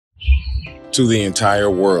to the entire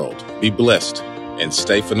world. Be blessed and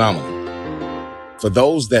stay phenomenal. For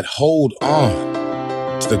those that hold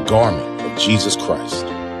on to the garment of Jesus Christ,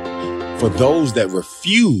 for those that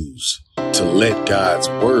refuse to let God's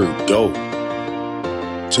word go,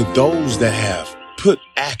 to those that have put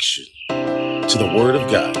action to the word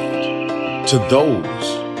of God, to those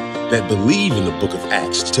that believe in the book of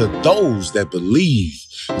Acts, to those that believe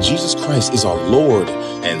Jesus Christ is our Lord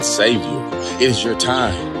and Savior, it is your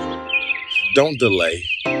time. Don't delay.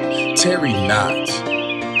 Tarry not.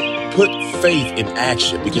 Put faith in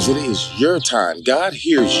action because it is your time. God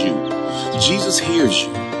hears you. Jesus hears you.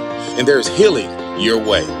 And there is healing your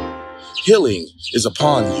way. Healing is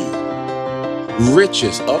upon you.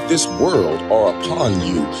 Riches of this world are upon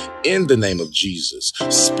you in the name of Jesus.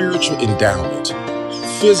 Spiritual endowment,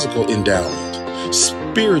 physical endowment,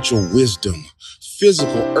 spiritual wisdom,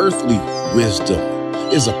 physical earthly wisdom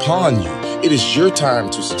is upon you. It is your time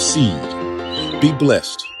to succeed. Be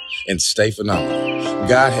blessed and stay phenomenal.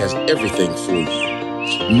 God has everything for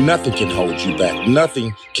you. Nothing can hold you back.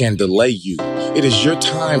 Nothing can delay you. It is your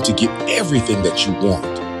time to get everything that you want.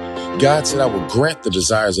 God said, I will grant the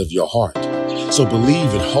desires of your heart. So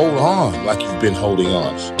believe and hold on like you've been holding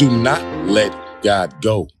on. Do not let God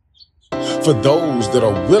go. For those that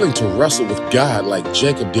are willing to wrestle with God like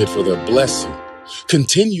Jacob did for their blessing,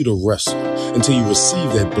 continue to wrestle until you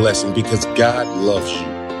receive that blessing because God loves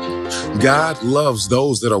you. God loves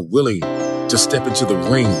those that are willing to step into the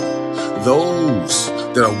ring, those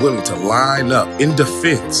that are willing to line up in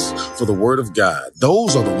defense for the word of God.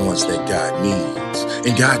 Those are the ones that God needs,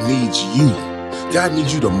 and God needs you. God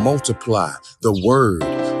needs you to multiply the word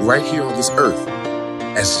right here on this earth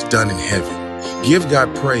as it's done in heaven. Give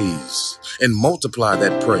God praise and multiply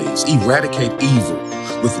that praise. Eradicate evil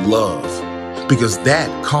with love because that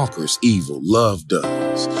conquers evil. Love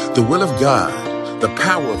does. The will of God, the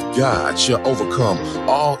power of God shall overcome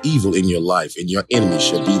all evil in your life, and your enemy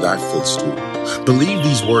shall be thy footstool. Believe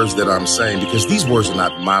these words that I'm saying because these words are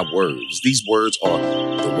not my words. These words are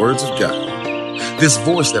the words of God. This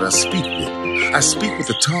voice that I speak with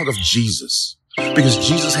the tongue of Jesus because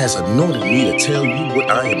Jesus has anointed me to tell you what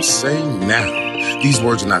I am saying now. These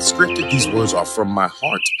words are not scripted. These words are from my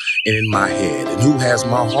heart and in my head. And who has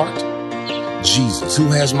my heart? Jesus. Who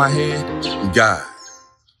has my head? God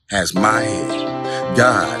has my head.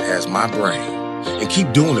 God has my brain. And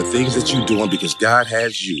keep doing the things that you're doing because God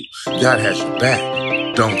has you. God has your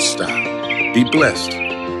back. Don't stop. Be blessed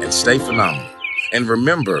and stay phenomenal. And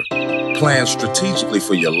remember, plan strategically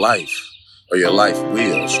for your life, or your life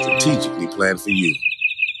will strategically plan for you.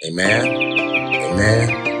 Amen.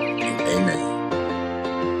 Amen.